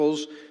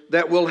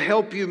that will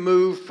help you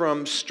move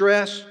from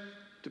stress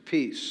to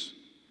peace.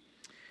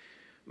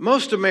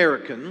 Most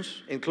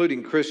Americans,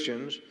 including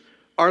Christians,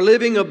 are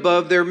living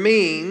above their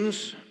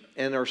means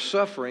and are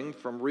suffering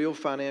from real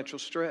financial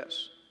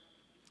stress.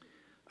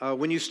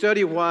 When you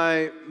study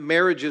why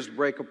marriages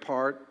break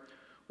apart,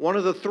 one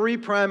of the three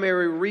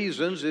primary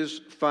reasons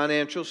is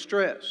financial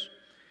stress.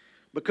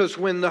 Because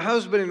when the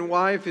husband and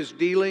wife is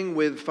dealing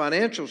with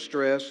financial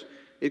stress,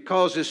 it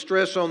causes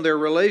stress on their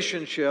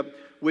relationship,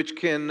 which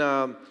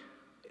can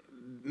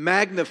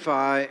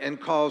magnify and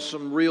cause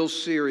some real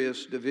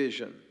serious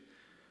division.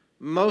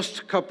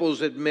 Most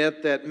couples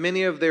admit that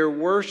many of their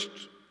worst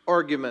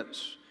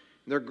arguments,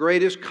 their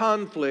greatest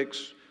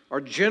conflicts, are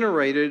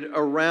generated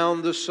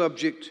around the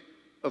subject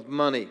of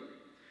money.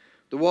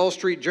 The Wall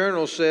Street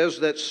Journal says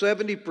that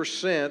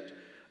 70%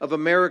 of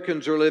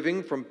Americans are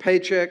living from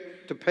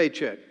paycheck to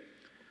paycheck.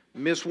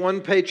 Miss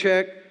one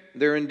paycheck,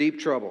 they're in deep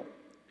trouble.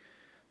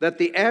 That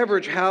the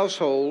average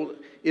household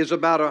is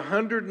about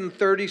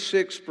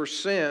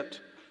 136%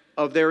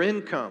 of their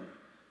income.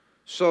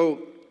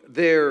 So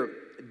their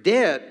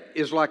debt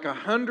is like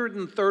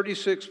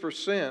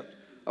 136%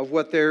 of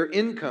what their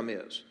income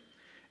is.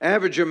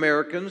 Average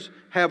Americans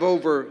have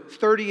over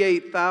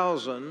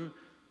 $38,000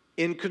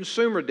 in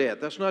consumer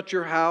debt. That's not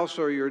your house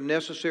or your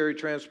necessary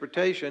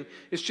transportation.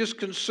 It's just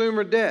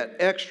consumer debt,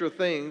 extra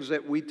things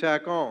that we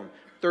tack on.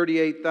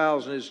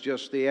 $38,000 is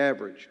just the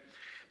average.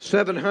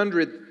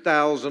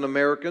 700,000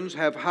 Americans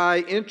have high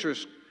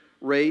interest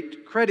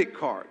rate credit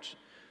cards.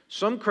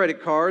 Some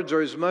credit cards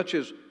are as much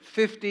as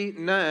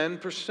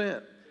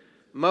 59%.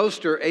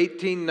 Most are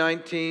 18,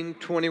 19,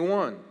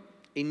 21.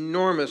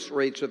 Enormous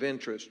rates of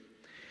interest.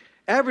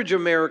 Average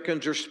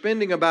Americans are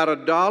spending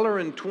about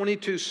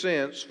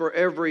 $1.22 for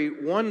every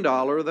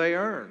 $1 they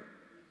earn.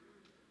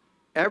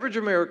 Average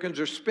Americans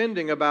are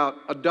spending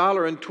about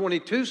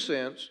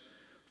 $1.22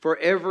 for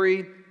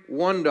every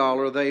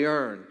 $1 they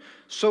earn.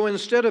 So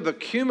instead of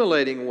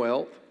accumulating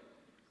wealth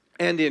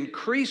and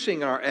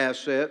increasing our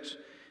assets,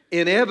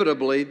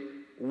 inevitably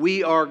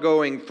we are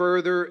going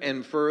further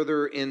and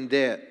further in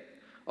debt.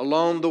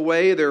 Along the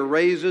way, there are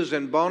raises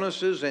and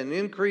bonuses and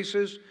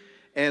increases,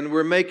 and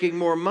we're making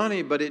more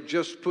money, but it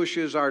just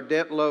pushes our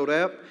debt load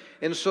up.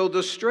 And so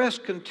the stress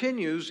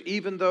continues,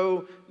 even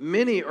though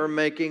many are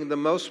making the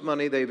most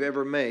money they've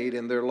ever made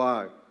in their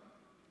life.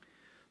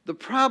 The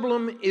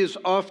problem is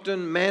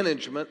often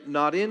management,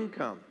 not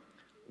income.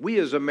 We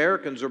as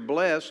Americans are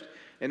blessed,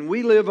 and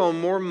we live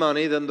on more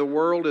money than the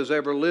world has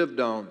ever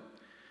lived on.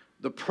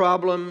 The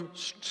problem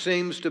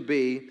seems to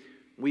be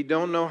we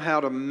don't know how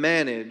to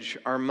manage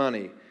our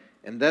money,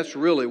 and that's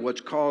really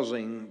what's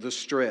causing the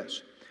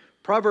stress.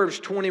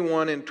 Proverbs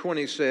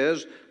 21:20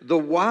 says, "The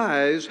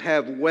wise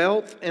have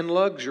wealth and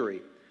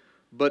luxury,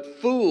 but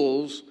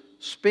fools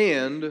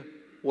spend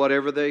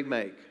whatever they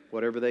make,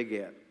 whatever they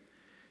get."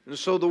 And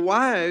so the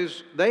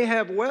wise, they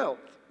have wealth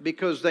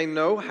because they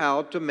know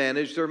how to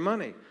manage their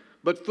money.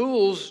 But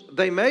fools,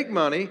 they make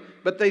money,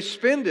 but they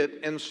spend it,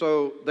 and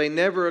so they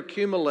never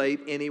accumulate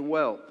any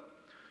wealth.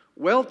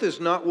 Wealth is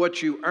not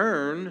what you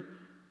earn.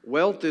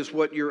 Wealth is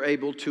what you're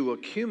able to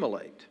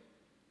accumulate.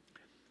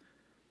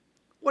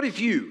 What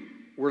if you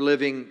were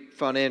living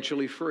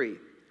financially free?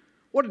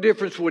 What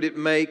difference would it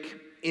make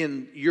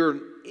in your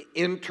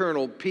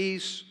internal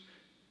peace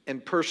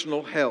and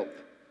personal health?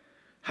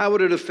 How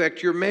would it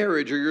affect your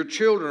marriage or your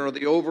children or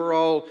the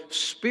overall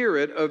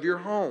spirit of your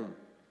home?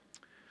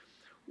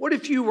 What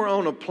if you were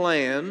on a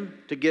plan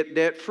to get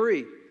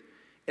debt-free,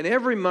 and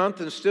every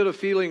month, instead of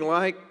feeling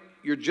like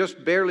you're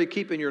just barely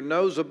keeping your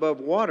nose above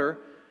water,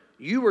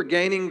 you were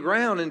gaining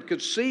ground and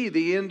could see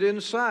the end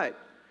in sight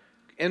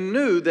and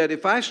knew that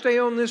if I stay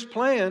on this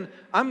plan,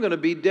 I'm going to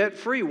be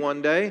debt-free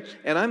one day,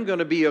 and I'm going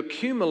to be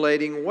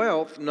accumulating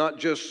wealth, not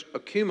just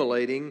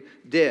accumulating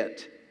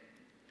debt?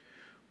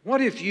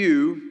 What if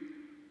you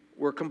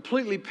were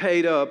completely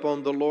paid up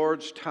on the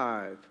Lord's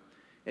tithe,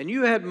 and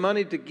you had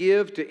money to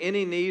give to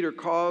any need or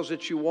cause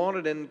that you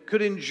wanted and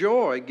could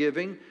enjoy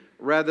giving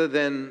rather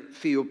than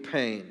feel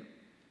pain?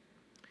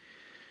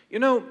 You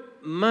know,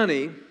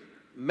 money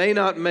may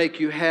not make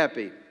you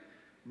happy,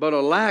 but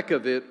a lack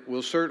of it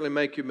will certainly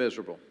make you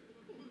miserable.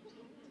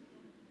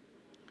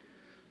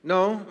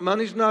 No,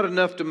 money's not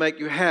enough to make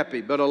you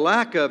happy, but a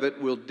lack of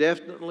it will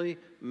definitely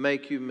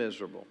make you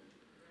miserable.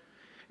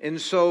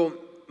 And so,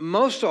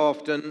 most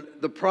often,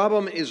 the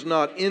problem is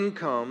not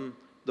income,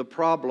 the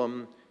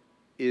problem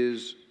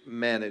is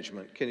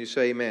management. Can you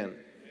say amen? Amen.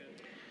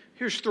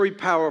 Here's three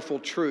powerful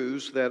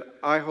truths that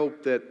I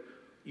hope that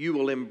you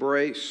will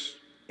embrace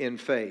in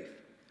faith.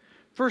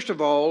 First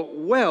of all,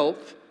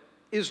 wealth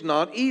is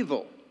not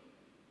evil.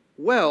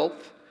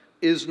 Wealth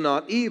is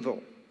not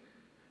evil.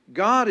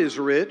 God is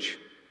rich,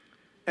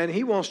 and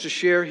He wants to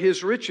share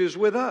His riches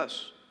with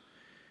us.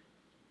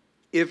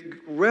 If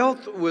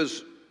wealth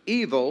was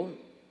evil,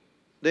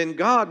 then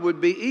God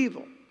would be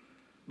evil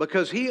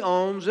because He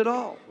owns it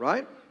all,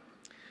 right?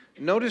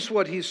 Notice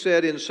what He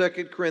said in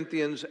 2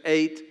 Corinthians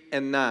 8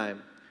 and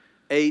 9.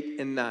 8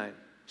 and 9,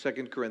 2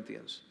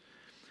 Corinthians.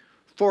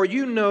 For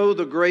you know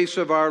the grace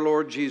of our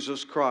Lord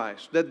Jesus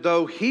Christ, that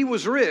though he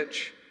was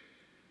rich,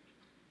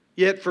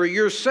 yet for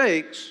your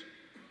sakes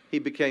he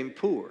became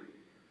poor,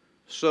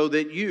 so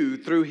that you,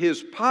 through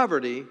his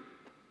poverty,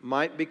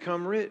 might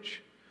become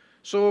rich.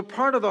 So a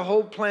part of the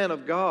whole plan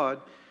of God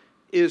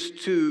is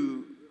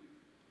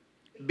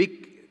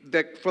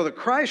that for the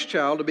Christ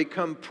child to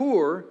become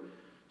poor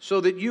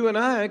so that you and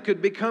I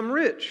could become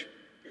rich.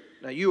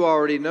 Now you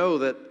already know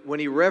that when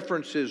he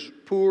references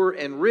poor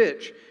and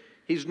rich,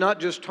 he's not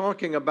just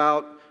talking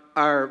about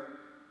our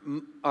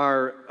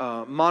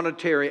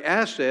monetary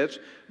assets,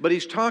 but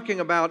he's talking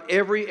about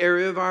every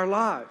area of our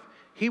life.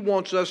 He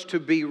wants us to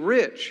be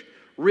rich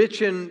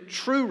in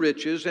true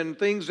riches and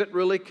things that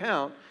really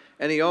count.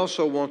 And he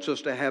also wants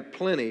us to have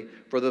plenty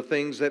for the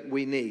things that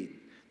we need.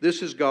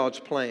 This is God's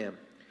plan.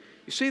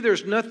 You see,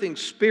 there's nothing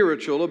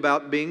spiritual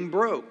about being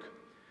broke.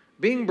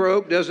 Being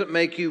broke doesn't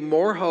make you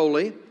more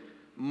holy,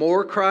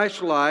 more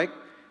Christ-like.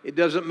 It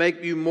doesn't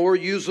make you more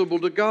usable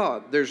to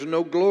God. There's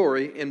no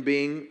glory in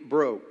being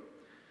broke.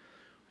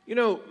 You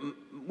know,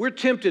 we're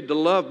tempted to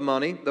love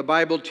money. The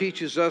Bible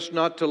teaches us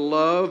not to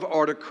love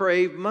or to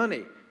crave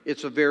money.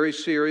 It's a very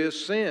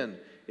serious sin.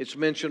 It's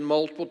mentioned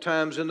multiple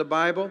times in the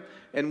Bible,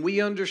 and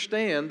we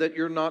understand that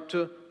you're not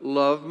to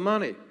love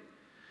money.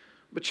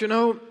 But you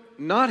know,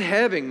 not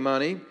having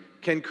money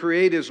can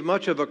create as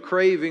much of a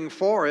craving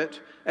for it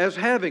as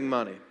having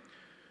money.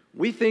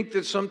 We think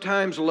that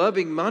sometimes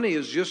loving money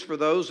is just for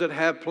those that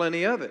have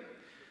plenty of it.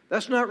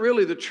 That's not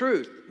really the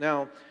truth.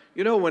 Now,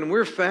 you know, when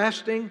we're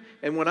fasting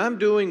and when I'm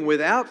doing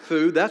without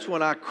food, that's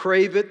when I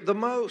crave it the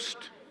most.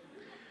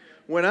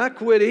 When I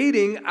quit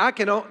eating,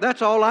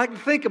 that's all I can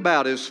think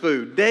about is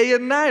food. Day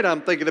and night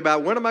I'm thinking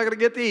about, when am I going to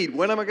get to eat?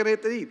 When am I going to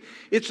get to eat?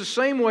 It's the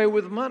same way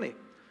with money.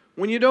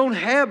 When you don't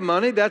have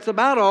money, that's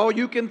about all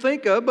you can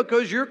think of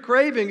because you're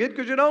craving it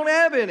because you don't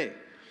have any.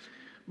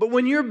 But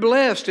when you're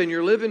blessed and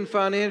you're living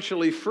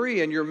financially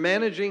free and you're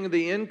managing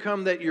the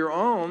income that you're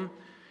on,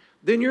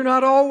 then you're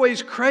not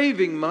always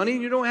craving money.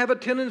 You don't have a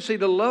tendency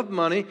to love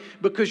money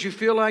because you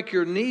feel like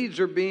your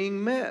needs are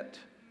being met.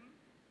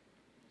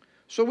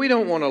 So we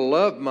don't want to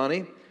love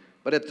money,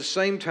 but at the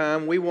same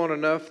time, we want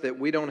enough that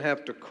we don't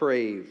have to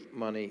crave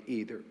money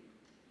either.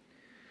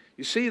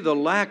 You see, the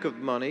lack of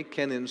money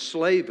can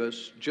enslave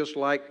us just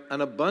like an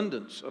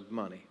abundance of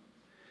money.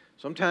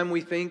 Sometimes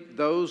we think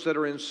those that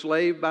are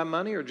enslaved by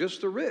money are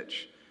just the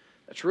rich.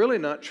 That's really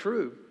not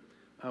true.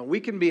 We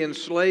can be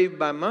enslaved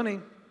by money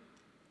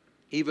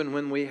even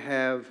when we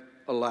have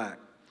a lack.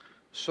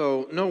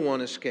 So no one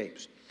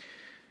escapes.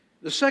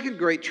 The second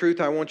great truth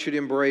I want you to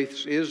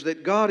embrace is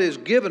that God has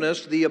given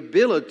us the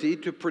ability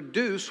to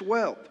produce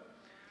wealth.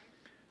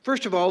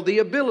 First of all, the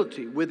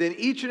ability. Within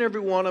each and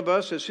every one of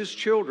us as His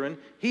children,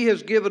 He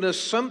has given us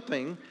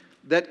something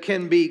that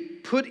can be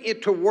put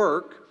into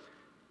work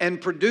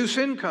and produce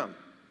income.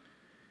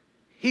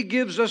 He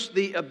gives us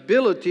the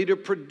ability to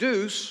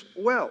produce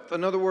wealth.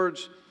 In other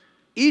words,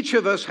 each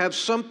of us have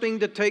something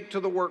to take to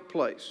the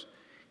workplace.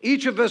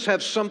 Each of us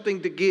have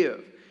something to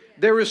give.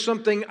 There is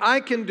something I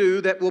can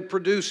do that will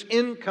produce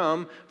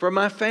income for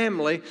my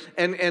family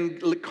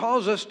and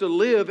cause us to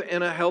live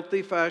in a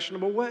healthy,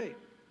 fashionable way.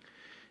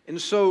 And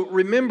so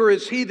remember,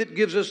 it's He that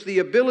gives us the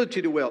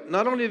ability to wealth.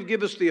 Not only to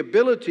give us the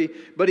ability,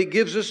 but He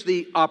gives us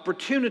the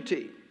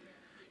opportunity.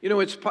 You know,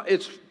 it's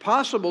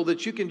possible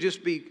that you can just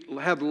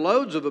have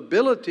loads of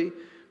ability,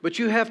 but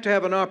you have to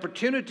have an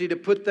opportunity to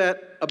put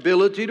that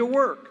ability to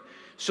work.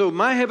 So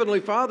my Heavenly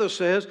Father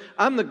says,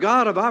 I'm the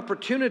God of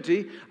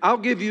opportunity. I'll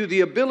give you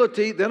the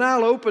ability, then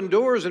I'll open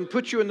doors and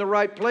put you in the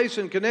right place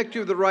and connect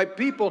you with the right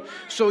people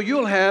so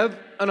you'll have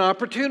an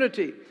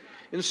opportunity.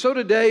 And so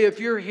today,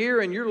 if you're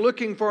here and you're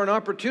looking for an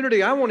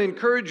opportunity, I want to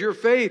encourage your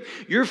faith.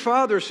 Your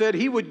Father said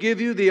He would give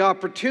you the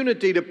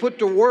opportunity to put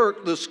to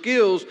work the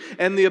skills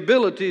and the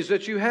abilities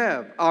that you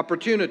have.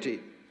 Opportunity.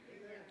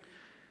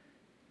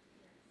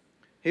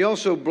 He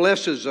also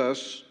blesses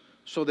us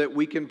so that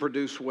we can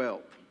produce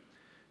wealth.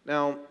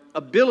 Now,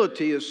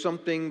 ability is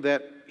something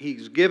that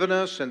He's given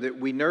us and that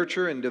we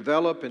nurture and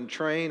develop and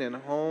train and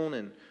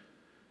hone.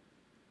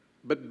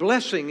 But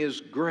blessing is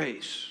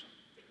grace.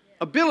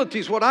 Ability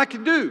is what I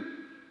can do.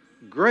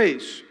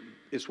 Grace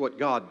is what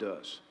God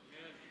does.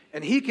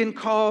 And He can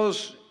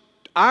cause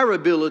our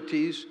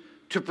abilities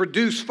to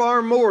produce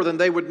far more than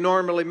they would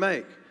normally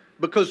make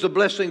because the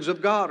blessings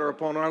of God are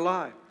upon our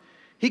life.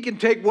 He can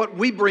take what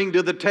we bring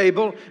to the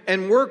table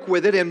and work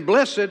with it and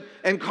bless it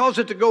and cause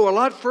it to go a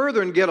lot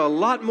further and get a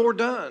lot more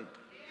done.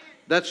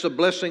 That's the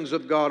blessings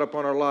of God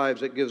upon our lives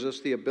that gives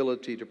us the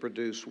ability to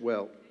produce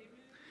wealth.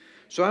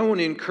 So I want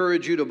to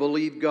encourage you to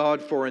believe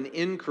God for an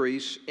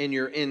increase in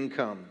your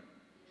income,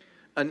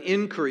 an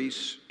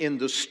increase in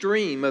the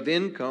stream of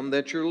income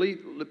that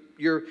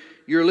you're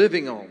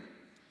living on.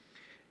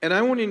 And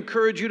I want to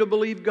encourage you to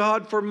believe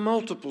God for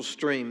multiple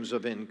streams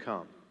of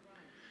income.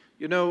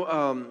 You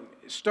know,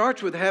 it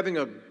starts with having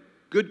a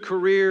good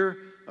career,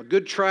 a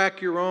good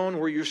track you're on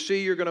where you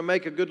see you're going to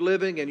make a good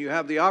living and you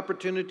have the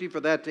opportunity for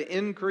that to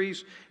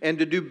increase and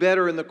to do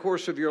better in the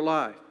course of your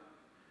life.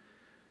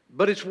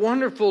 But it's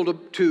wonderful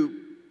to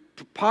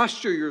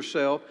posture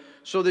yourself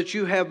so that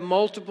you have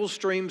multiple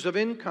streams of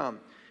income.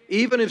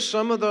 Even if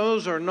some of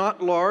those are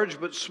not large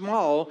but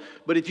small,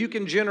 but if you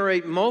can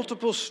generate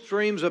multiple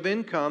streams of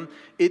income,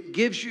 it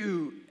gives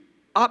you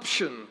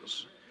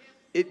options.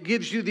 It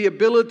gives you the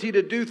ability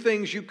to do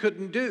things you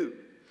couldn't do.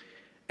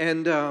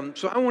 And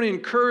so I want to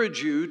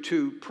encourage you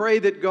to pray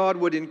that God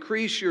would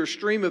increase your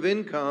stream of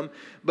income,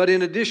 but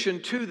in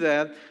addition to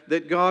that,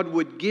 that God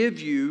would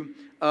give you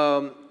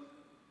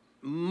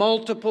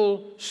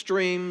multiple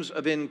streams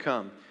of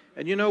income.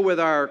 And you know, with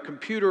our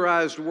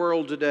computerized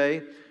world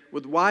today,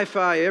 with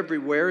Wi-Fi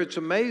everywhere, it's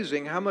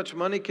amazing how much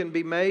money can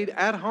be made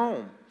at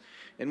home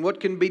and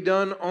what can be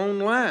done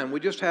online. We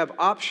just have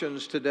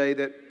options today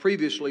that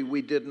previously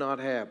we did not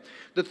have.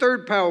 The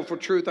third powerful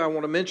truth I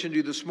want to mention to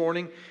you this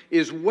morning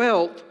is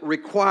wealth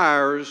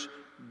requires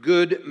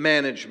good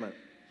management.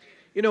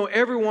 You know,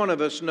 every one of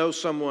us knows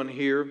someone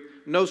here,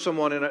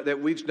 that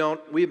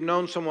we've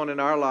known someone in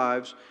our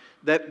lives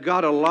that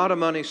got a lot of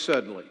money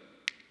suddenly,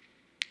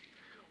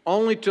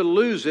 only to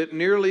lose it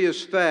nearly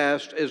as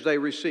fast as they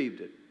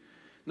received it.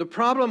 The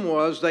problem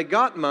was they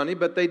got money,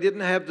 but they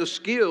didn't have the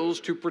skills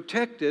to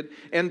protect it,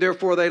 and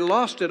therefore they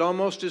lost it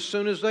almost as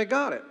soon as they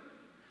got it.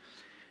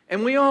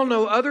 And we all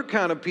know other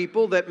kind of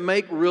people that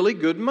make really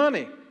good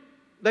money.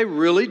 They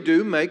really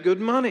do make good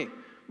money.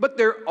 But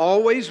they're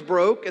always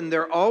broke, and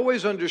they're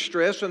always under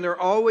stress, and they're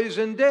always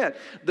in debt.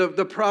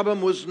 The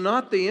problem was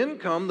not the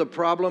income, the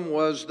problem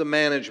was the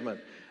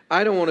management.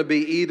 I don't want to be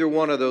either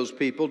one of those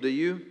people, do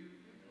you?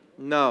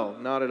 No,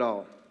 not at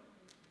all.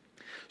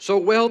 So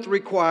wealth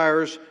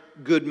requires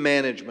good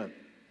management.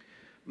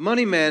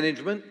 Money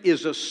management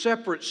is a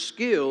separate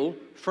skill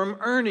from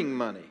earning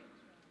money.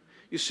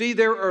 You see,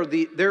 there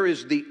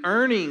is the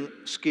earning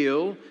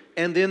skill,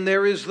 and then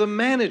there is the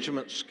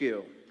management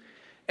skill.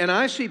 And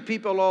I see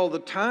people all the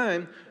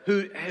time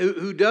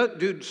who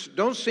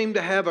don't seem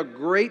to have a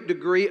great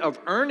degree of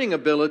earning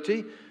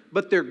ability,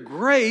 but they're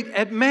great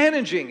at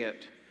managing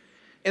it.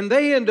 And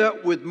they end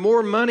up with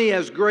more money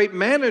as great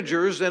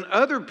managers than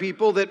other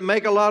people that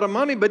make a lot of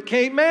money but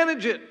can't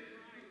manage it.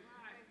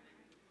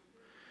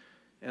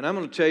 And I'm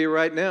going to tell you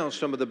right now,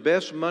 some of the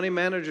best money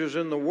managers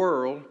in the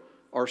world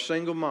are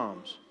single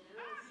moms.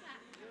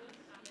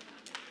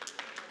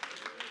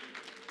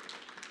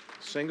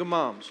 Single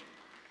moms.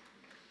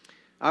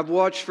 I've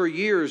watched for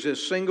years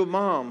as single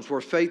moms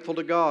were faithful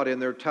to God in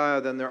their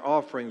tithe and their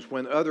offerings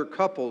when other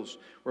couples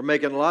were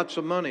making lots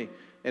of money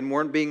and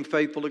weren't being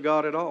faithful to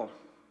God at all.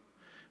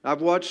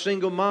 I've watched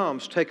single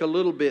moms take a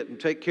little bit and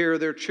take care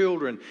of their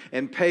children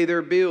and pay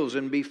their bills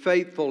and be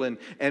faithful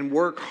and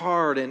work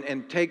hard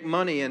and take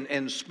money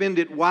and spend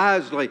it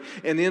wisely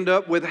and end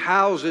up with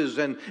houses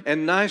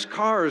and nice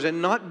cars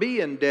and not be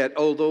in debt,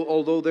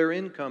 although their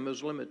income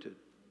is limited.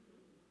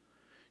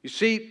 You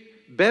see,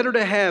 better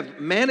to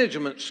have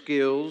management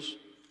skills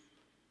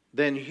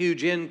than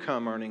huge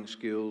income earning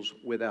skills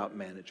without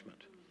management.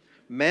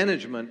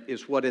 Management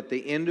is what at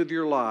the end of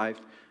your life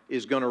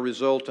is going to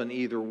result in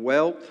either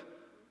wealth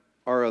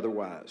or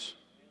otherwise.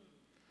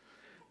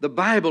 The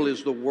Bible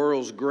is the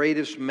world's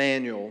greatest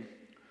manual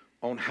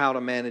on how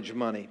to manage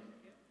money.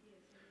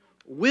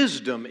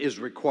 Wisdom is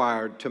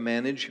required to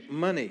manage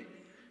money.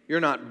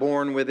 You're not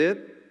born with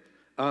it.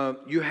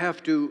 You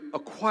have to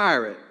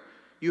acquire it.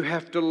 You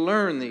have to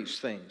learn these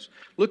things.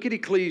 Look at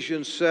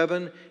Ecclesiastes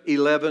 7,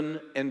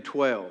 11, and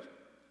 12.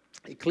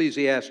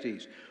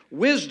 Ecclesiastes.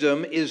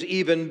 Wisdom is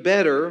even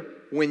better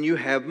when you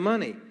have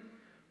money.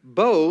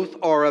 Both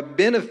are a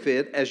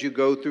benefit as you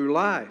go through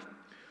life.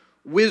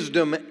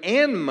 Wisdom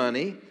and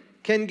money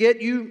can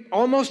get you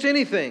almost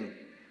anything,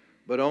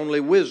 but only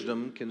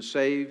wisdom can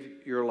save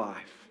your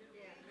life.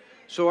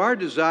 So our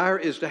desire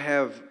is to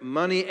have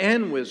money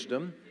and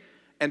wisdom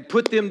and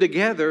put them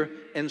together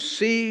and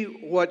see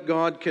what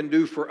God can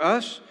do for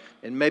us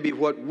and maybe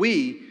what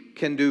we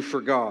can do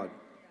for God.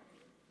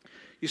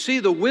 You see,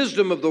 the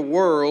wisdom of the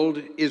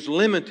world is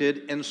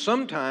limited and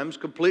sometimes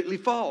completely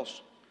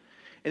false.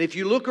 And if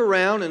you look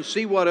around and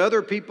see what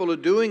other people are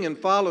doing and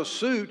follow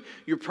suit,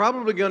 you're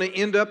probably going to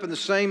end up in the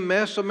same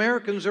mess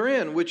Americans are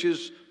in, which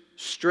is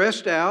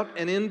stressed out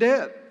and in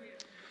debt.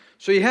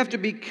 So you have to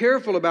be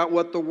careful about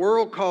what the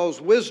world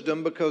calls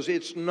wisdom because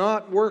it's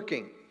not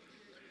working.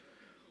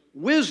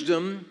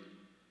 Wisdom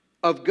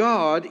of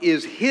God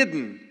is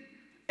hidden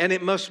and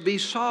it must be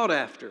sought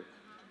after.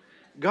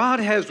 God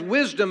has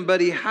wisdom,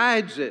 but He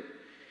hides it.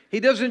 He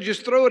doesn't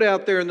just throw it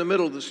out there in the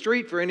middle of the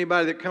street for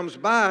anybody that comes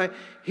by.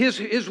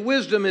 His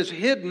wisdom is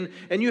hidden,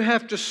 and you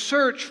have to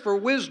search for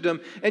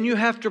wisdom, and you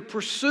have to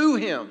pursue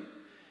Him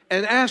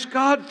and ask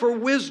God for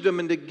wisdom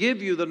and to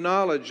give you the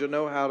knowledge to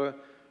know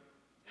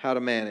how to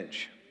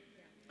manage.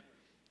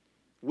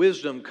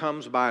 Wisdom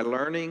comes by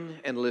learning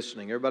and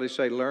listening. Everybody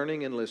say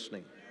learning and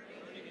listening.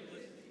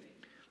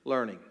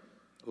 Learning.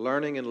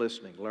 Learning and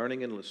listening.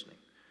 Learning and listening.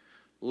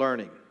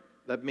 Learning.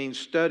 That means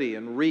study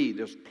and read.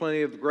 There's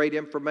plenty of great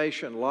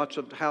information, lots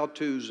of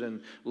how-tos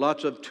and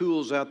lots of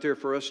tools out there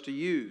for us to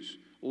use.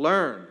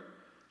 Learn.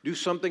 Do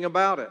something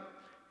about it.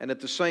 And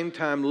at the same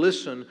time,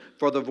 listen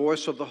for the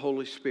voice of the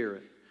Holy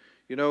Spirit.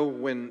 You know,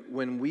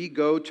 when we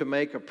go to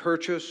make a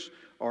purchase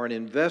or an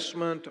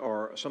investment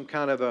or some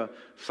kind of a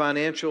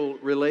financial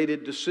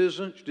related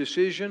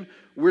decision,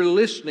 we're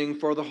listening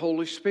for the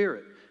Holy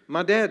Spirit.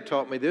 My dad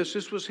taught me this.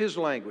 This was his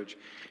language.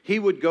 He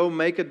would go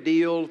make a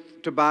deal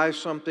to buy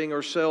something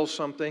or sell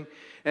something,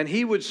 and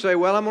he would say,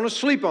 well, I'm going to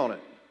sleep on it.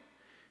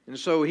 And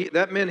so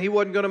that meant he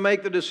wasn't going to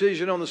make the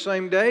decision on the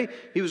same day.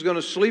 He was going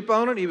to sleep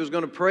on it. He was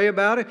going to pray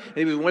about it.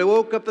 And when he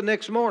woke up the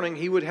next morning,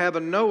 he would have a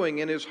knowing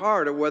in his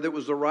heart of whether it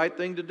was the right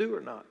thing to do or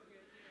not.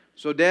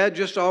 So Dad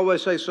just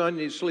always say, son,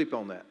 you need to sleep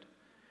on that.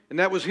 And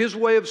that was his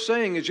way of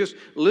saying is just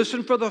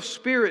listen for the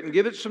Spirit and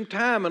give it some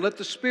time and let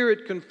the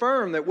Spirit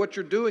confirm that what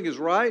you're doing is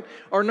right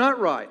or not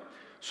right.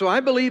 So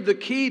I believe the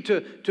key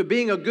to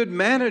being a good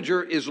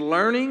manager is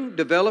learning,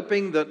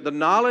 developing the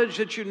knowledge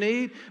that you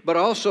need, but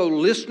also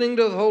listening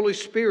to the Holy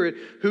Spirit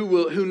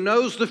who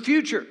knows the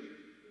future.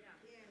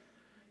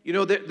 You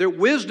know, their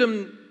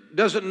wisdom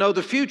doesn't know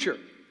the future.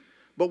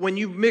 But when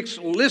you mix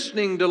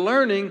listening to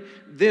learning,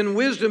 then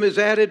wisdom is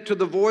added to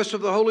the voice of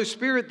the Holy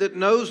Spirit that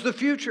knows the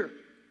future.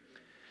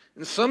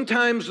 And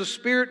sometimes the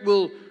Spirit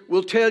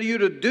will tell you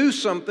to do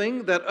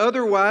something that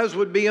otherwise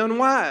would be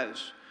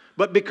unwise.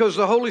 But because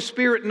the Holy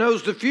Spirit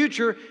knows the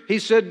future, He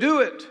said,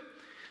 do it.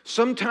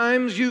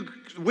 Sometimes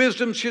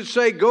wisdom should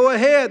say, go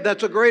ahead.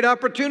 That's a great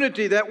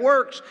opportunity. That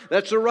works.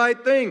 That's the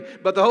right thing.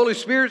 But the Holy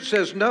Spirit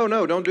says, no,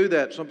 don't do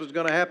that. Something's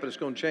going to happen. It's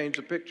going to change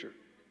the picture.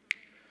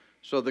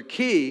 So the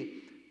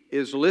key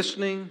is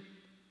listening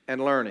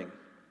and learning.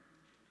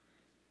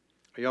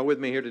 Are y'all with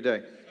me here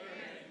today?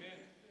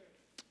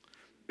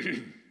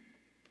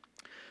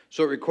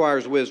 So it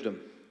requires wisdom.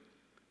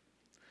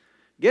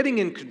 Getting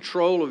in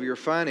control of your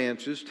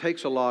finances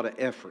takes a lot of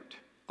effort,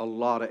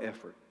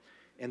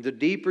 And the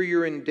deeper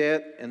you're in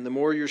debt and the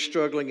more you're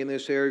struggling in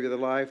this area of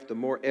life, the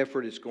more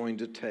effort it's going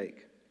to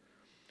take.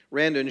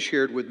 Randon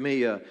shared with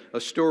me a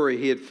story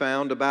he had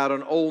found about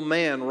an old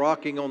man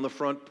rocking on the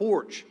front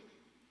porch.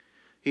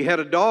 He had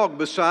a dog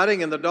beside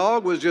him, and the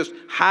dog was just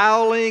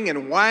howling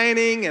and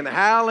whining and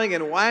howling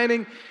and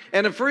whining.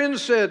 And a friend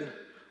said,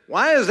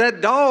 why is that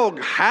dog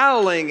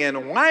howling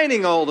and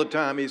whining all the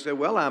time? He said,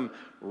 well, I'm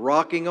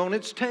rocking on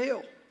its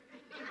tail.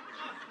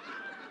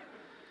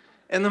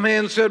 And the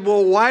man said,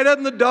 well, why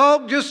doesn't the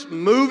dog just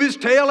move his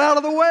tail out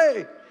of the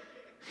way?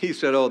 He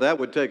said, oh, that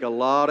would take a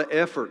lot of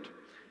effort.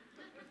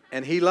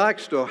 And he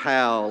likes to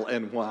howl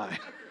and whine.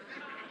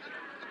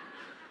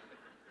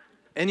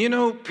 And you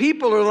know,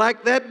 people are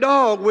like that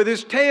dog with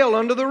his tail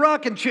under the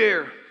rocking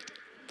chair.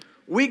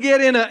 We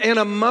get in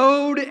a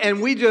mode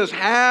and we just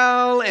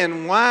howl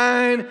and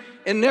whine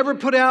and never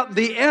put out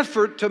the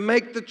effort to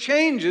make the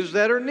changes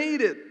that are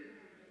needed.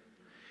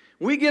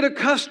 We get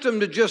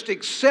accustomed to just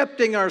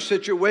accepting our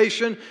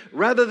situation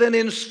rather than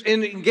in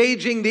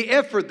engaging the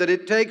effort that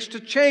it takes to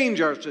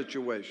change our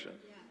situation.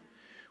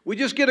 We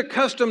just get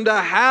accustomed to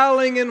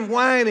howling and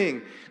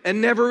whining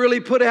and never really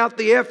put out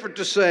the effort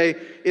to say,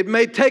 it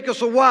may take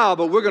us a while,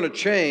 but we're going to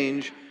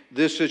change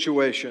this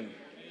situation.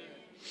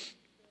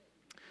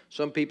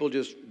 Some people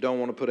just don't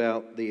want to put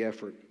out the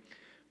effort.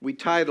 We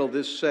title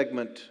this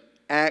segment,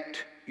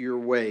 Act Your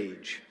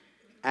Wage.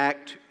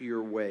 Act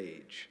Your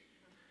Wage.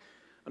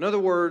 In other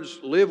words,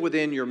 live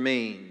within your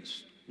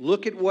means.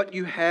 Look at what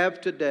you have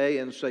today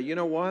and say, you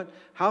know what?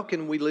 How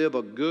can we live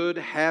a good,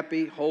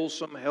 happy,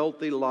 wholesome,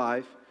 healthy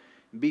life,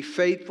 be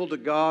faithful to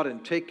God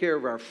and take care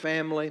of our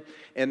family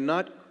and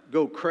not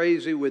go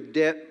crazy with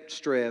debt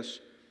stress?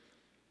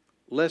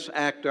 Let's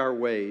act our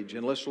wage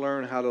and let's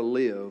learn how to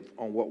live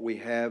on what we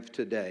have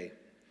today.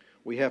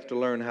 We have to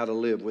learn how to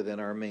live within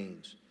our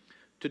means.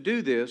 To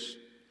do this,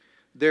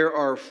 there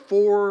are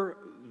 4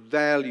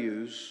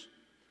 values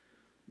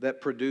that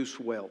produce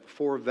wealth,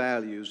 4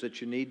 values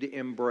that you need to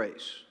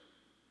embrace.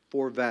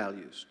 4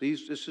 values.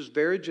 This is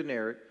very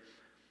generic,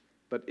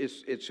 but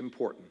it's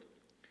important.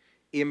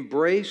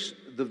 Embrace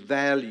the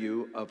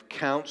value of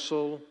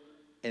counsel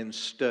and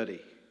study.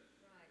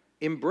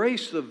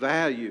 Embrace the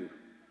value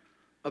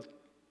of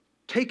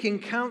taking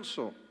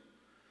counsel,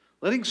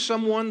 letting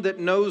someone that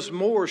knows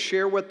more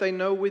share what they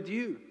know with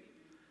you.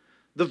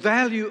 The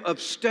value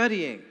of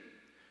studying.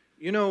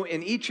 You know,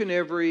 in each and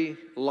every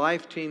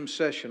Life Team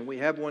session, we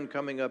have one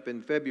coming up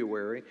in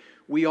February,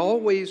 we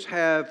always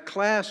have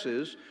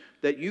classes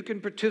that you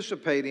can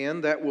participate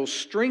in that will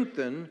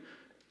strengthen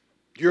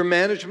your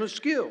management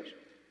skills.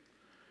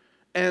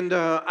 And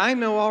I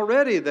know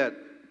already that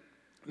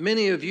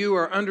many of you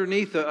are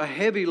underneath a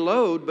heavy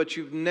load, but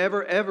you've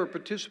never, ever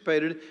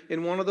participated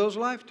in one of those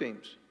Life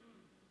Teams.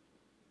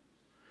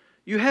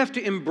 You have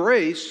to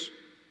embrace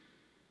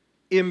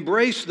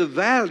the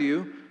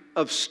value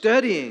of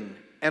studying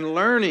and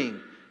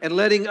learning and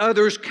letting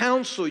others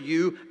counsel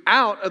you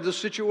out of the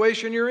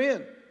situation you're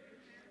in.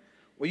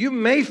 Well, you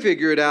may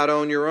figure it out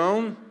on your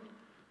own,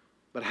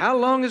 but how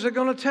long is it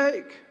going to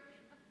take?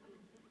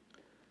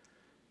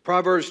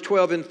 Proverbs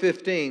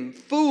 12:15,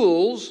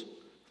 fools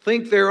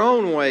think their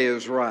own way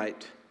is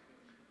right,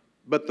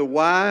 but the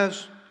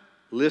wise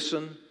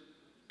listen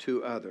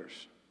to others.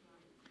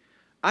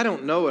 I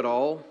don't know it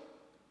all,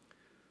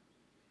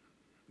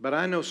 but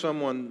I know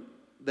someone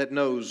that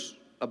knows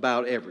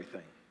about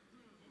everything.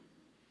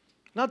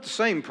 Not the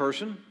same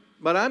person,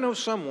 but I know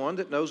someone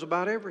that knows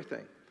about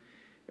everything.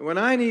 And when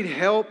I need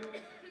help,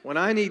 when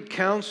I need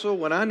counsel,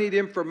 when I need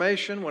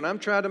information, when I'm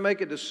trying to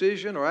make a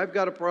decision or I've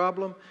got a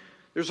problem,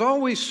 there's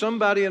always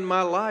somebody in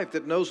my life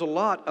that knows a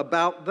lot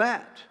about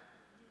that.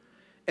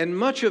 And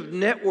much of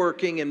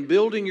networking and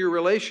building your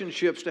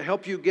relationships to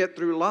help you get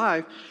through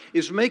life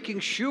is making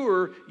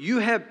sure you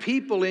have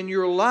people in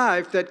your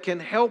life that can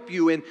help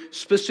you in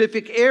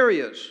specific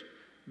areas.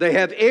 They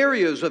have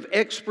areas of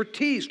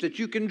expertise that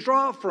you can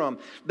draw from.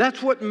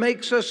 That's what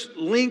makes us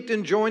linked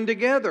and joined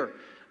together.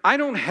 I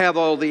don't have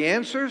all the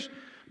answers,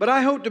 but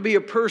I hope to be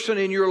a person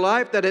in your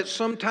life that at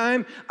some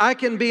time I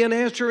can be an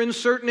answer in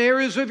certain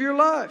areas of your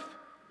life.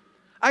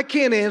 I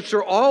can't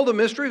answer all the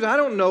mysteries. I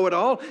don't know it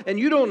all, and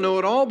you don't know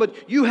it all,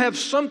 but you have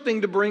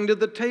something to bring to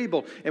the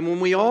table. And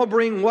when we all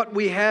bring what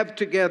we have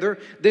together,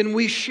 then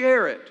we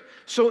share it.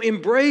 So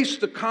embrace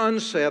the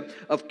concept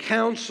of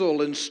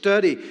counsel and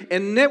study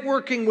and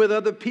networking with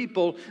other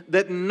people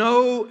that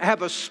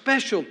have a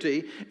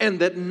specialty and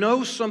that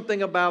know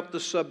something about the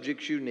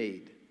subjects you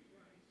need.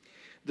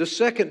 The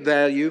second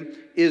value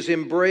is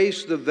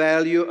embrace the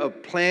value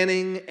of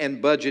planning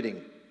and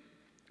budgeting.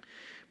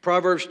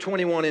 Proverbs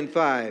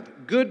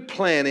 21:5, good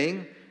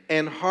planning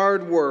and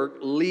hard work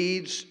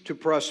leads to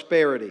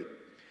prosperity,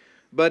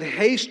 but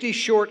hasty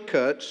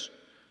shortcuts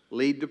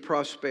lead to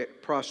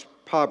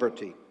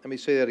poverty. Let me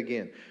say that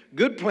again.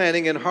 Good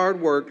planning and hard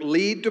work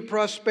lead to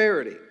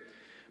prosperity,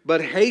 but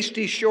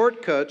hasty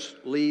shortcuts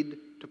lead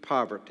to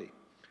poverty.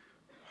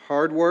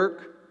 Hard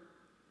work,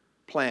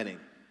 planning.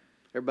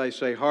 Everybody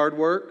say hard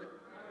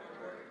work,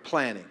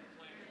 planning.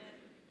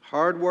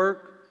 Hard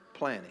work,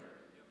 planning.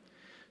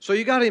 So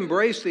you got to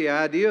embrace the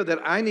idea that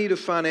I need a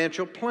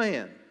financial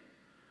plan.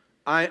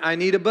 I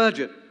need a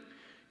budget.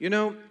 You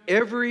know,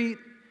 every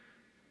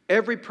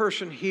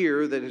person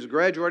here that has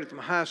graduated from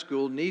high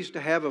school needs to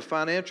have a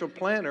financial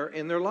planner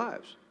in their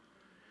lives.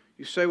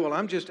 You say, well,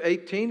 I'm just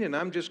 18 and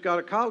I'm just got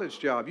a college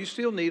job. You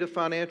still need a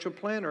financial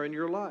planner in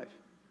your life.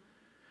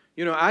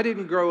 You know, I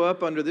didn't grow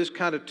up under this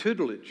kind of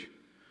tutelage.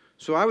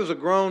 So I was a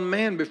grown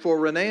man before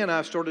Renee and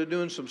I started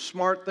doing some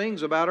smart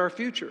things about our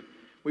future.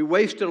 We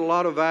wasted a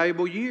lot of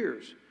valuable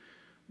years.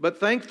 But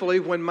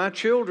thankfully, when my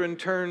children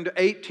turned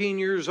 18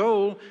 years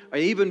old,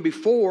 even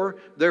before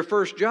their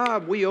first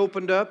job, we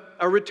opened up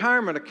a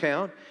retirement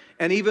account.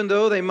 And even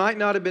though they might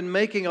not have been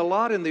making a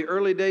lot in the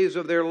early days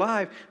of their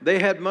life, they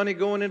had money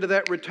going into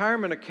that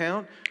retirement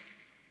account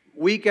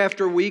week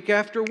after week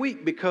after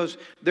week because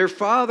their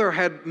father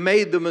had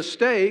made the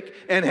mistake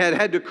and had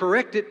had to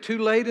correct it too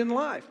late in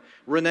life.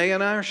 Renee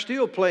and I are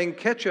still playing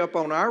catch up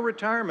on our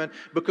retirement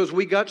because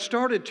we got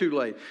started too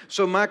late.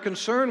 So my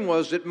concern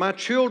was that my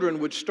children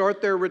would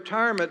start their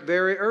retirement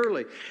very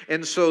early.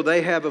 And so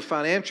they have a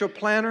financial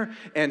planner,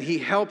 and he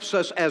helps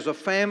us as a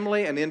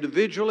family and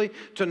individually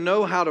to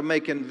know how to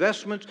make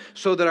investments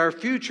so that our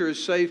future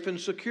is safe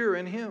and secure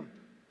in him.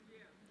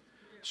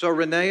 So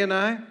Renee and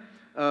I,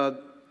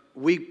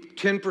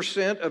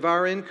 10% of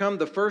our income,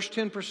 the first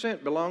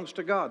 10% belongs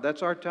to God.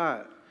 That's our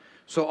tithe.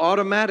 So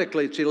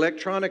automatically, it's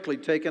electronically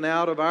taken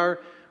out of our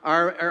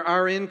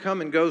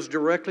income and goes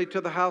directly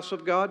to the house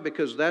of God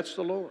because that's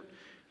the Lord.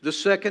 The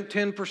second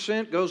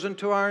 10% goes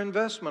into our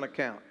investment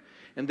account.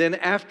 And then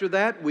after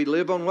that, we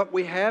live on what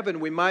we have, and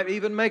we might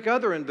even make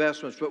other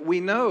investments. But we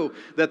know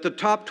that the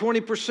top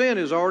 20%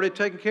 is already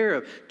taken care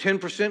of.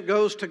 10%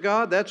 goes to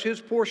God. That's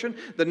His portion.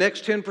 The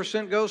next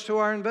 10% goes to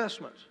our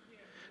investments.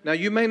 Now,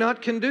 you may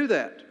not can do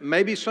that.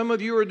 Maybe some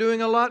of you are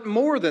doing a lot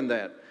more than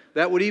that.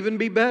 That would even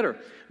be better.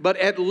 But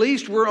at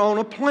least we're on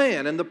a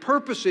plan. And the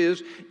purpose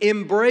is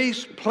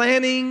embrace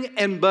planning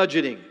and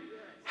budgeting.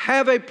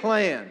 Have a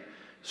plan.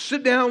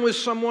 Sit down with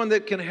someone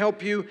that can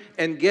help you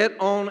and get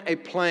on a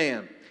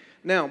plan.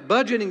 Now,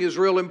 budgeting is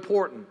real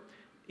important.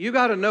 You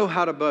got to know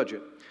how to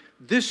budget.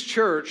 This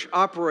church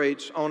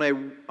operates on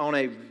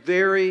a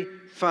very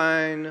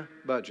fine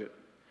budget.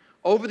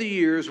 Over the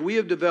years, we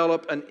have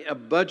developed a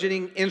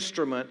budgeting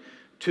instrument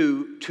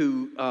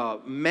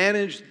to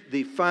manage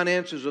the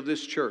finances of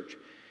this church.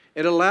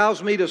 It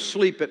allows me to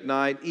sleep at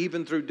night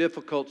even through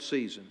difficult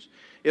seasons.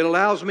 It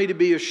allows me to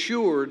be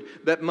assured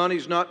that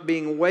money's not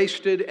being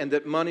wasted and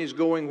that money's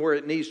going where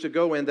it needs to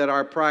go and that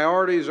our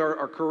priorities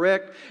are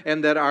correct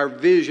and that our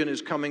vision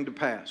is coming to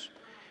pass.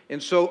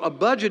 And so a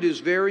budget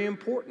is very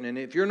important. And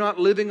if you're not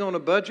living on a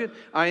budget,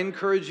 I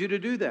encourage you to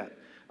do that.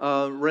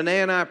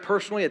 Renee and I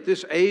personally, at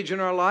this age in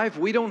our life,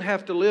 we don't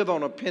have to live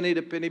on a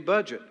penny-to-penny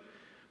budget.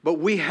 But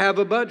we have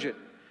a budget,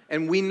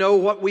 and we know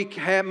what we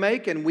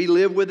make, and we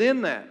live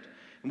within that.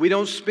 And we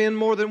don't spend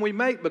more than we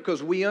make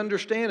because we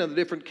understand in the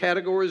different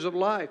categories of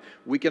life.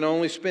 We can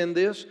only spend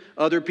this.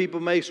 Other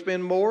people may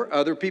spend more.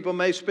 Other people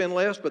may spend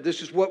less. But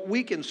this is what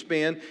we can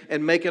spend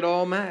and make it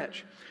all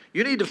match.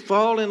 You need to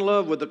fall in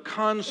love with the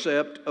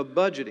concept of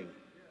budgeting.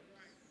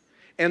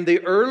 And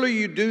the earlier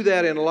you do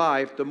that in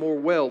life, the more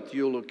wealth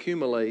you'll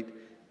accumulate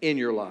in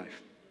your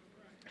life.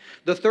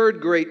 The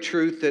third great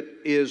truth that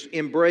is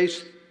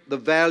embrace the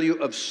value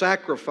of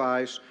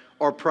sacrifice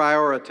or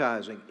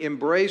prioritizing.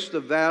 Embrace the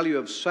value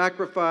of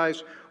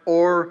sacrifice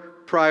or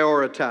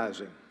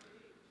prioritizing.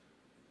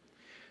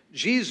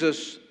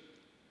 Jesus,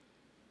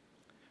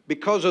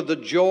 because of the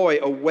joy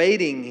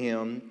awaiting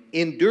him,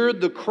 endured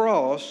the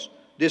cross,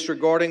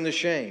 disregarding the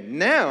shame.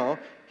 Now,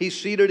 he's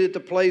seated at the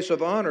place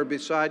of honor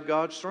beside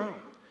God's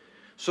throne.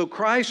 So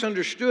Christ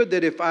understood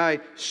that if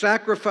I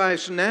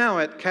sacrifice now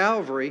at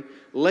Calvary,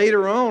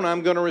 later on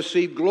I'm going to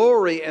receive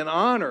glory and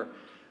honor.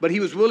 But he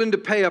was willing to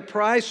pay a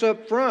price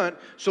up front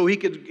so he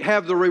could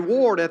have the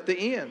reward at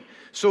the end.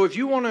 So if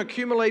you want to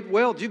accumulate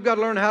wealth, you've got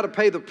to learn how to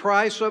pay the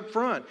price up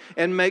front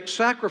and make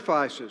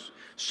sacrifices.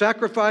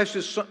 Sacrifice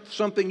is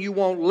something you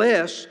want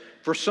less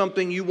for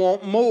something you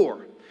want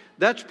more.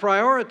 That's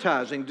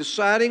prioritizing,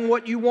 deciding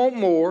what you want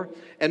more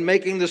and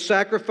making the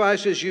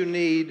sacrifices you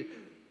need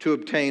to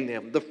obtain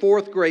them. The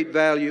fourth great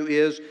value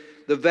is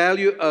the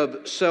value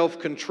of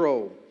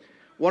self-control.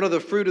 One of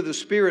the fruit of the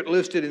Spirit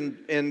listed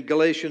in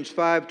Galatians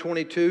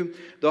 5:22,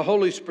 the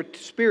Holy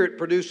Spirit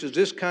produces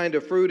this kind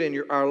of fruit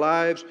in our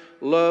lives: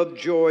 love,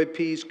 joy,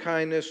 peace,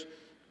 kindness,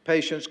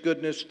 patience,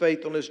 goodness,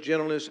 faithfulness,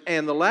 gentleness,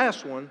 and the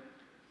last one,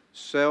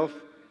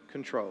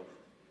 self-control.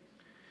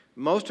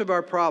 Most of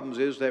our problems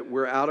is that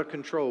we're out of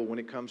control when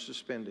it comes to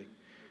spending.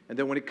 And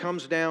then when it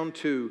comes down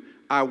to,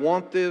 I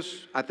want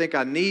this, I think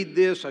I need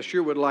this, I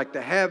sure would like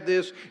to have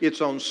this,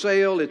 it's on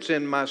sale, it's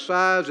in my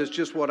size, it's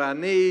just what I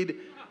need,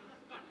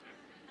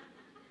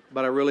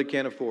 but I really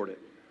can't afford it.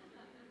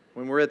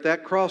 When we're at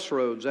that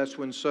crossroads, that's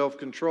when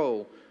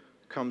self-control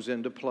comes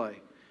into play.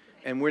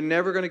 And we're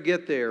never going to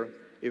get there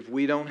if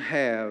we don't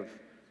have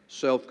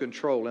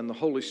self-control. And the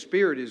Holy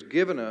Spirit is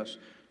given us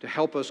to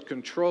help us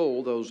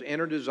control those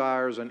inner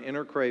desires and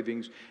inner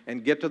cravings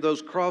and get to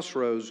those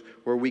crossroads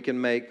where we can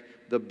make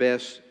the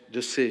best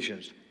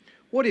decisions.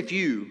 What if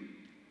you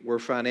were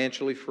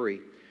financially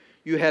free?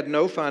 You had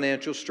no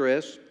financial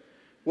stress.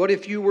 What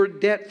if you were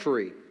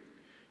debt-free?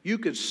 You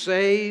could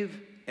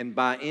save and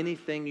buy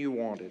anything you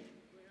wanted.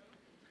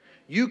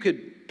 You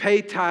could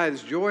pay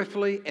tithes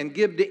joyfully and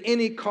give to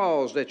any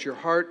cause that your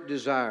heart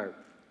desired.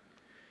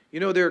 You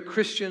know, there are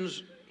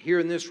Christians here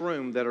in this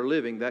room that are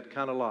living that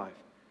kind of life,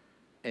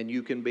 and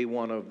you can be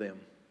one of them.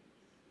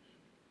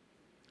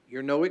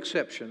 You're no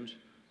exceptions,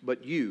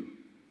 but you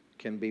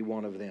can be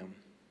one of them.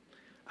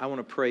 I want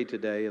to pray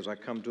today as I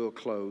come to a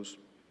close.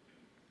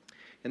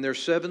 And there are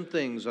 7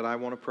 things that I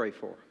want to pray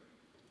for.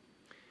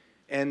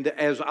 And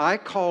as I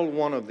call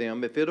one of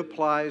them, if it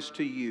applies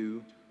to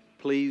you,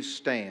 please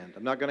stand.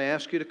 I'm not going to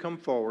ask you to come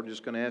forward,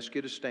 just going to ask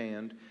you to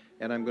stand.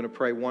 And I'm going to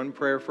pray one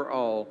prayer for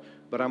all,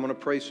 but I'm going to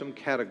pray some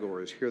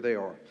categories. Here they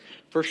are.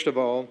 First of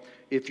all,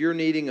 if you're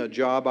needing a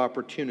job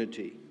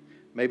opportunity,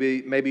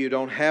 maybe you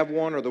don't have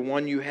one, or the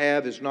one you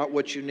have is not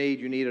what you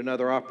need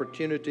another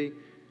opportunity,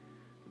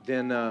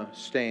 then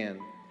stand.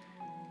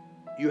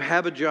 You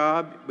have a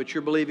job, but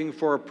you're believing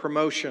for a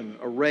promotion,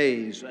 a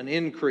raise, an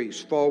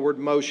increase, forward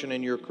motion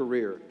in your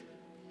career.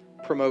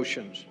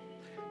 Promotions.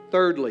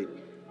 Thirdly,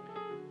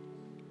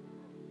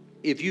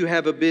 if you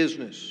have a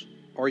business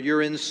or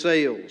you're in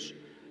sales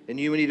and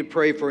you need to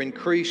pray for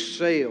increased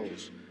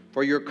sales,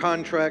 for your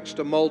contracts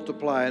to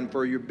multiply and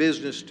for your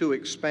business to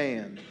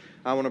expand,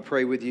 I want to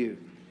pray with you.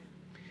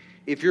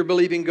 If you're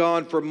believing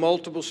God for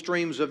multiple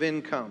streams of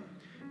income,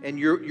 and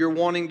you're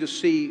wanting to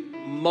see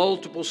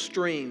multiple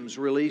streams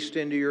released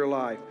into your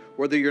life,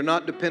 whether you're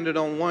not dependent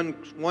on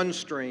one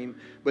stream,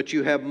 but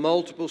you have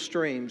multiple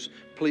streams,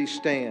 please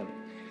stand.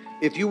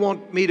 If you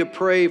want me to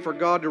pray for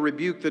God to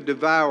rebuke the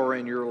devourer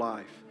in your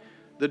life,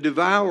 the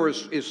devourer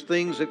is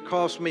things that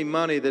cost me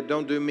money that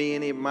don't do me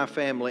any my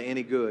family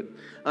any good.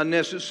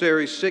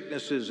 Unnecessary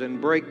sicknesses and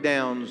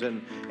breakdowns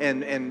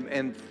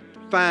and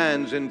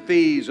fines and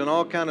fees and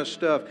all kind of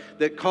stuff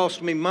that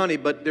cost me money,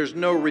 but there's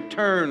no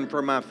return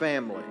for my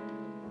family.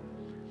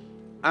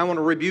 I want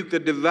to rebuke the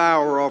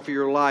devourer off of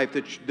your life,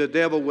 that the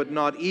devil would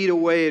not eat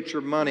away at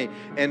your money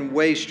and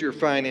waste your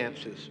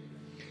finances.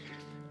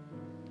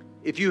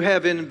 If you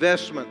have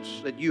investments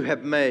that you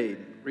have made,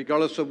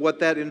 regardless of what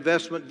that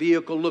investment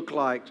vehicle looked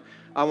like,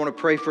 I want to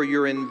pray for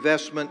your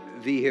investment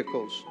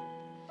vehicles.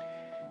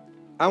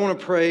 I want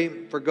to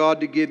pray for God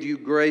to give you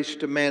grace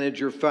to manage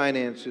your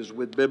finances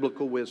with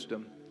biblical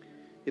wisdom.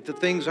 If the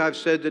things I've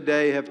said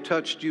today have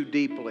touched you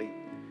deeply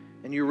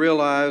and you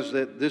realize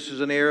that this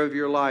is an area of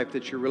your life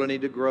that you really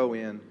need to grow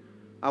in,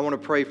 I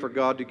want to pray for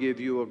God to give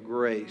you a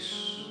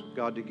grace.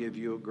 God to give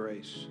you a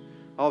grace.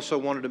 I also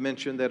wanted to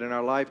mention that in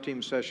our Life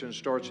Team session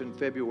starts in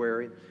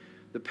February,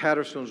 the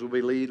Pattersons will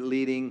be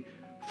leading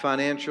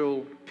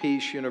Financial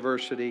Peace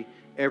University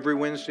every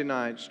Wednesday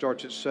night.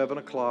 Starts at 7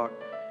 o'clock.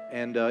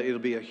 And it'll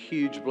be a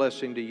huge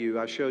blessing to you.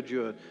 I showed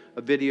you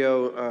a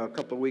video a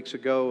couple of weeks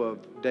ago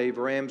of Dave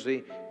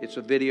Ramsey. It's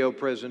a video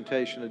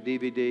presentation, a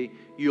DVD.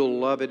 You'll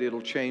love it.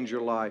 It'll change your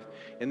life.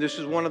 And this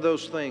is one of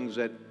those things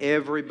that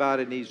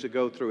everybody needs to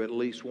go through at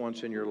least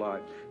once in your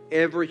life.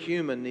 Every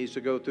human needs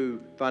to go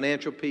through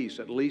financial peace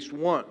at least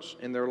once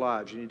in their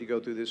lives. You need to go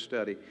through this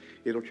study.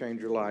 It'll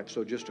change your life.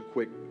 So just a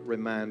quick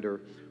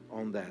reminder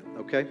on that,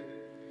 okay?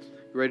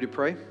 You ready to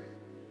pray?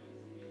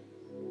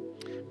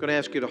 going to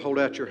ask you to hold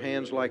out your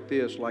hands like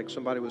this, like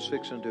somebody was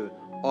fixing to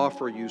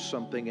offer you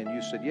something, and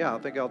you said, yeah, I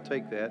think I'll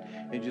take that.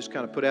 And you just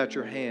kind of put out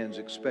your hands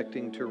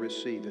expecting to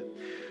receive it.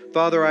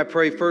 Father, I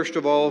pray first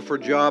of all for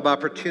job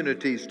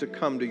opportunities to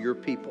come to your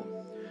people.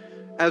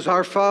 As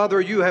our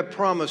Father, you have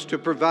promised to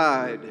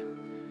provide,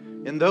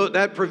 and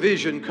that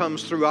provision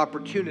comes through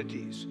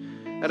opportunities.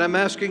 And I'm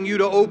asking you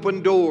to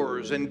open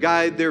doors and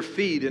guide their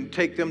feet and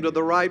take them to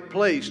the right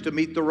place to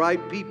meet the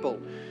right people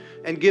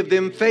and give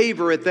them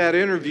favor at that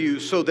interview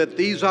so that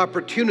these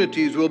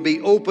opportunities will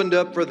be opened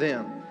up for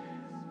them.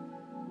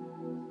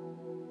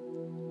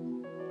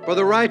 For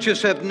the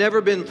righteous have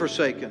never been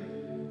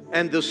forsaken,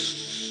 and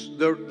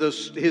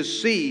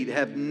his seed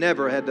have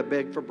never had to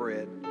beg for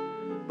bread,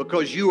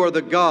 because you are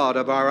the God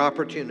of our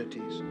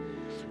opportunities.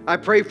 I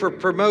pray for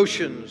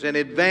promotions and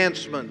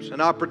advancements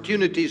and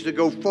opportunities to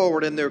go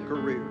forward in their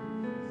career.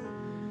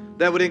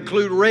 That would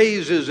include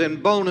raises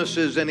and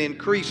bonuses and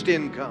increased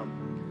income.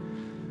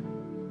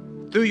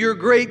 Through your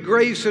great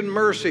grace and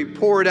mercy,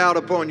 pour it out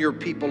upon your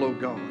people, O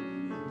God.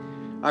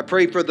 I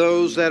pray for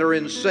those that are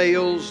in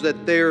sales,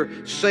 that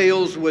their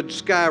sales would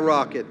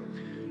skyrocket.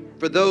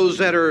 For those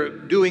that are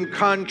doing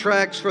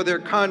contracts, for their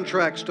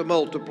contracts to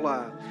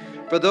multiply.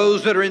 For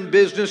those that are in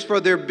business, for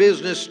their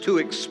business to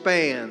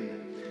expand.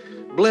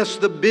 Bless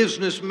the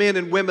businessmen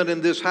and women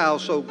in this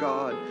house, O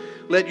God.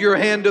 Let your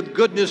hand of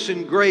goodness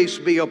and grace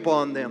be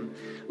upon them.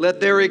 Let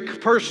their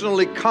personal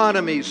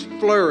economies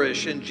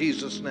flourish in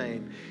Jesus'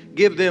 name.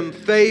 Give them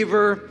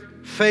favor,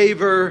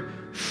 favor,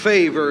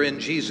 favor in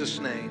Jesus'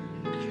 name.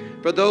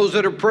 For those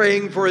that are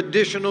praying for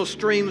additional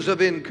streams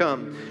of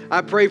income,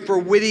 I pray for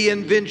witty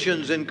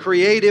inventions and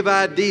creative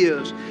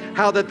ideas,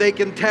 how that they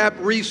can tap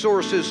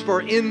resources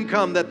for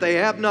income that they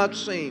have not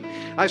seen.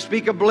 I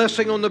speak a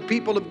blessing on the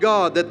people of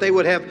God that they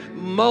would have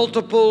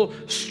multiple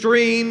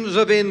streams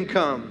of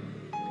income.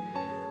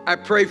 I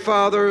pray,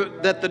 Father,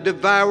 that the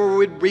devourer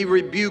would be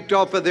rebuked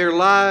off of their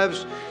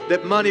lives,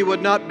 that money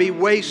would not be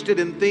wasted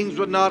and things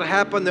would not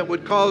happen that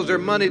would cause their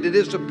money to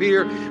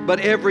disappear, but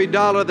every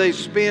dollar they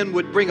spend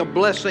would bring a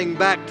blessing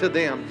back to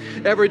them.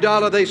 Every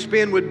dollar they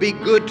spend would be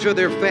good to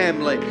their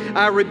family.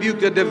 I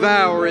rebuke the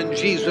devourer in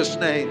Jesus'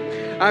 name.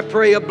 I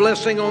pray a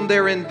blessing on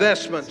their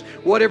investments,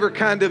 whatever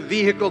kind of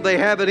vehicle they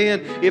have it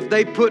in. If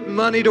they put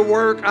money to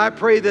work, I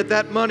pray that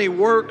that money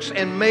works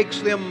and makes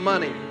them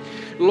money.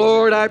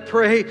 Lord, I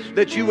pray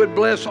that you would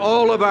bless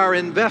all of our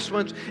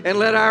investments and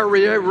let our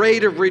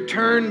rate of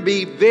return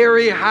be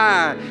very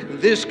high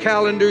this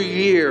calendar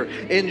year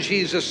in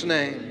Jesus'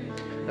 name.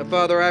 Now,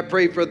 Father, I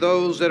pray for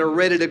those that are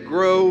ready to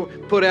grow,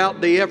 put out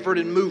the effort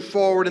and move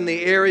forward in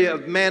the area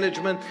of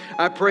management.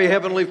 I pray,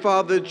 Heavenly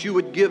Father, that you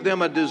would give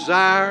them a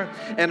desire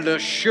and an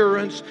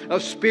assurance, a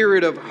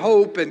spirit of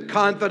hope and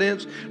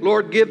confidence.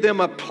 Lord, give them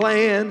a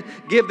plan,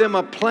 give them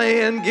a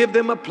plan, give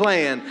them a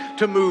plan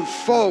to move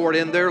forward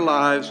in their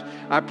lives.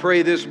 I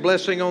pray this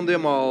blessing on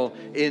them all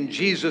in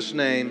Jesus'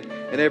 name.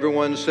 And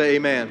everyone say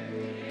amen.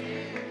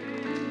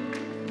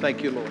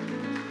 Thank you, Lord.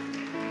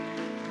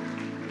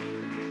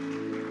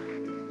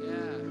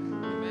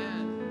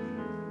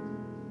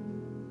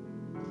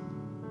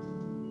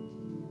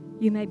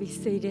 You may be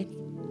seated.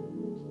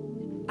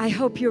 I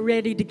hope you're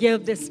ready to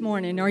give this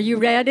morning. Are you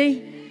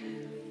ready?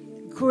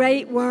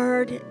 Great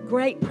word,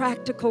 great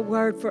practical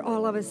word for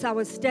all of us. I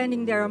was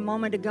standing there a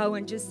moment ago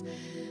and just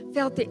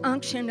felt the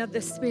unction of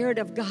the Spirit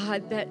of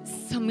God that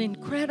some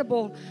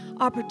incredible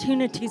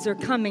opportunities are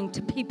coming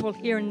to people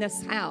here in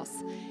this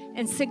house.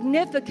 And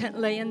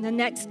significantly in the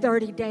next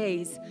 30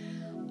 days,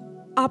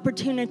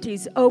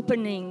 opportunities,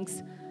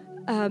 openings,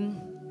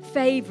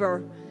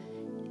 favor,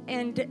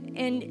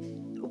 and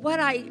what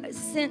I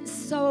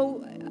sensed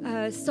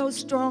so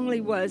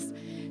strongly was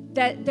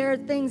that there are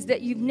things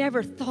that you've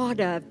never thought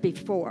of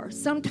before.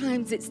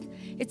 Sometimes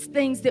it's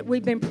things that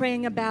we've been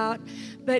praying about, but